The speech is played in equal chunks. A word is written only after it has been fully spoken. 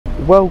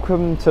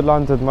Welcome to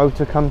London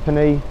Motor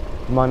Company.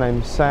 My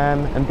name's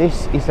Sam and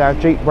this is our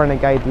Jeep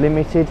Renegade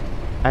Limited,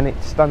 and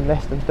it's done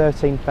less than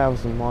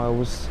 13,000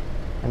 miles,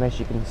 and as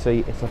you can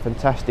see it's a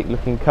fantastic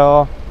looking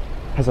car,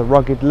 has a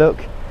rugged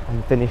look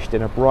and finished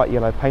in a bright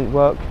yellow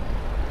paintwork,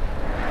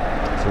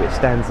 so it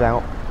stands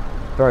out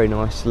very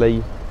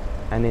nicely.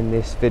 And in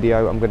this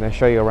video I'm going to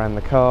show you around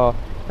the car,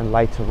 and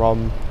later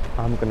on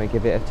I'm going to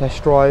give it a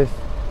test drive.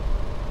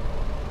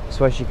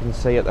 So as you can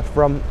see at the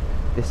front,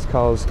 this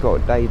car's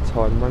got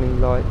daytime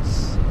running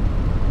lights,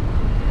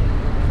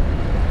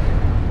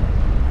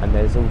 and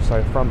there's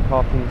also front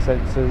parking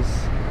sensors,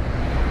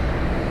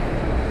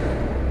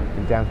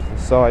 and down to the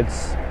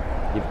sides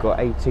you've got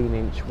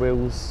 18-inch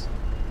wheels.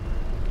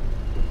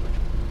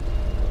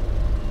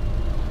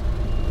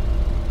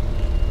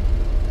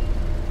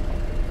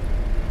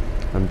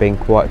 And being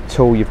quite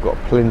tall, you've got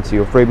plenty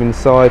of room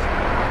inside,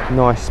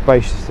 nice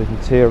spacious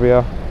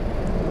interior.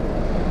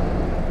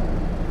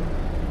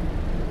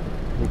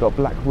 You've got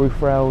black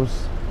roof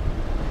rails,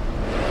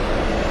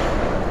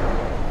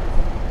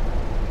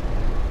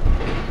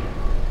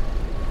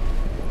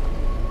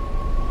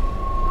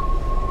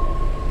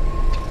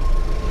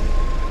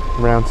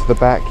 round to the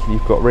back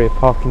you've got rear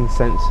parking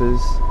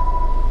sensors,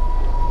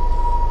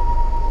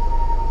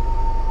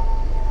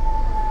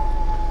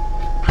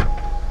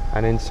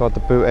 and inside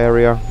the boot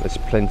area there's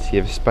plenty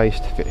of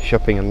space to fit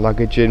shopping and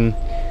luggage in.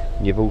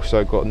 You've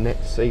also got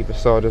nets either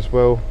side as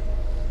well.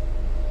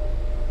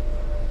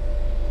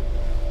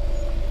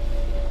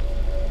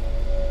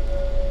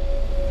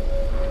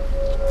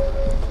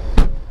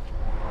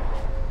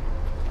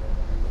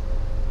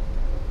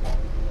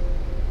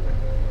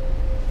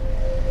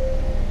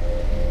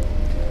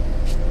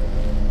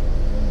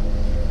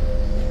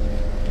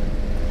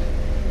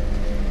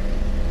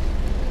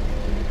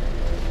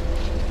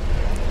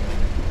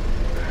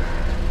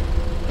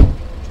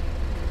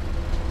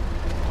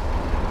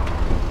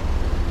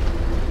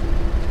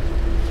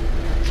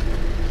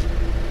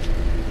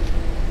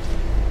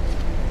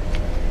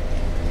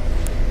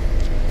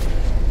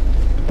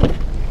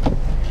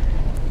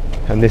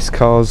 And this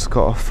car's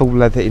got a full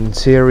leather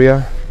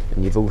interior,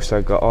 and you've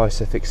also got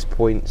ISOFIX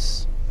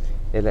points,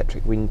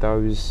 electric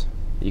windows,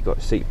 you've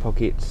got seat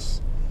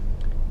pockets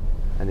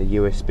and a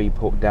USB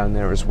port down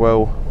there as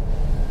well.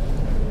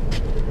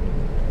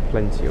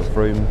 Plenty of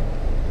room.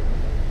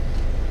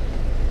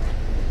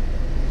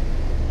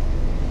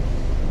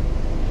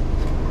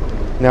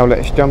 Now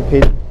let's jump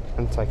in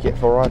and take it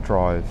for our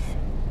drive.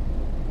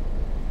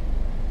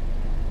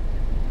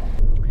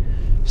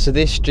 So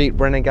this Jeep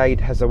Renegade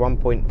has a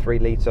 1.3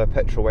 litre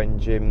petrol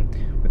engine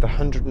with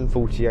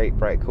 148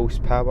 brake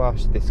horsepower,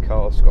 so this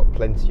car's got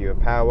plenty of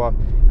power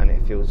and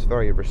it feels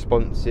very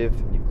responsive.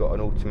 You've got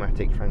an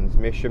automatic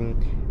transmission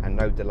and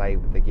no delay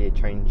with the gear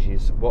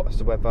changes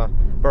whatsoever.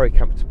 Very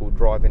comfortable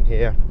driving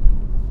here,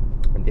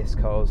 and this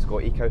car's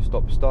got eco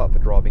stop start for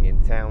driving in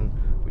town,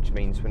 which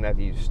means whenever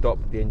you stop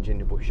the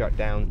engine will shut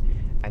down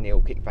and it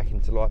will kick back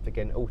into life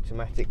again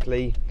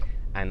automatically.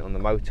 And on the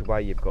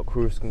motorway you've got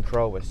cruise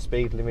control, a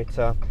speed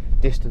limiter,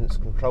 distance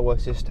control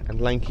assist and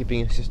lane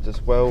keeping assist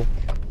as well.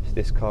 So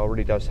this car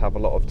really does have a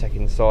lot of tech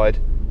inside,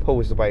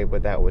 pulls away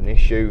without an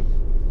issue.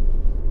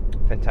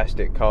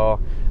 Fantastic car,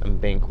 and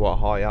being quite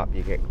high up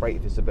you get great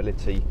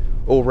visibility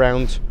all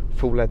round.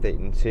 Full leather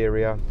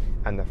interior,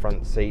 and the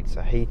front seats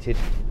are heated,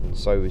 and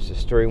so is the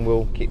steering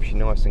wheel, keeps you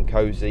nice and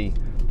cosy.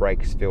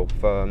 Brakes feel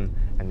firm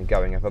and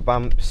going over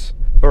bumps,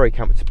 very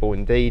comfortable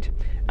indeed.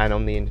 And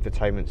on the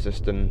infotainment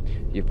system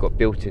you've got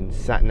built-in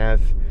sat-nav,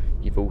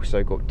 you've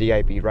also got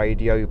DAB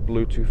radio,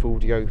 Bluetooth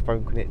audio,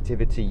 phone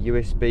connectivity,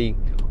 USB,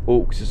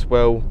 aux as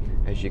well.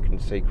 As you can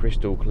see,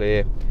 crystal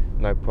clear,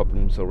 no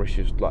problems or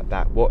issues like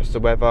that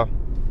whatsoever.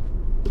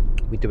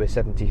 We do a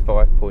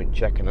 75-point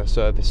check and a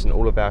service in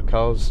all of our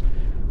cars,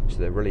 so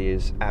there really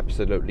is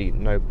absolutely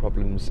no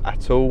problems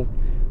at all.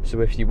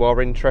 So if you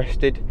are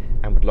interested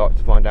and would like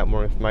to find out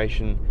more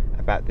information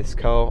about this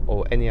car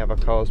or any other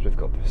cars we've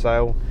got for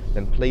sale,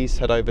 then please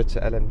head over to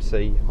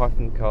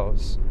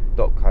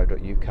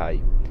lmc-cars.co.uk.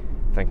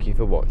 Thank you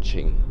for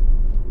watching.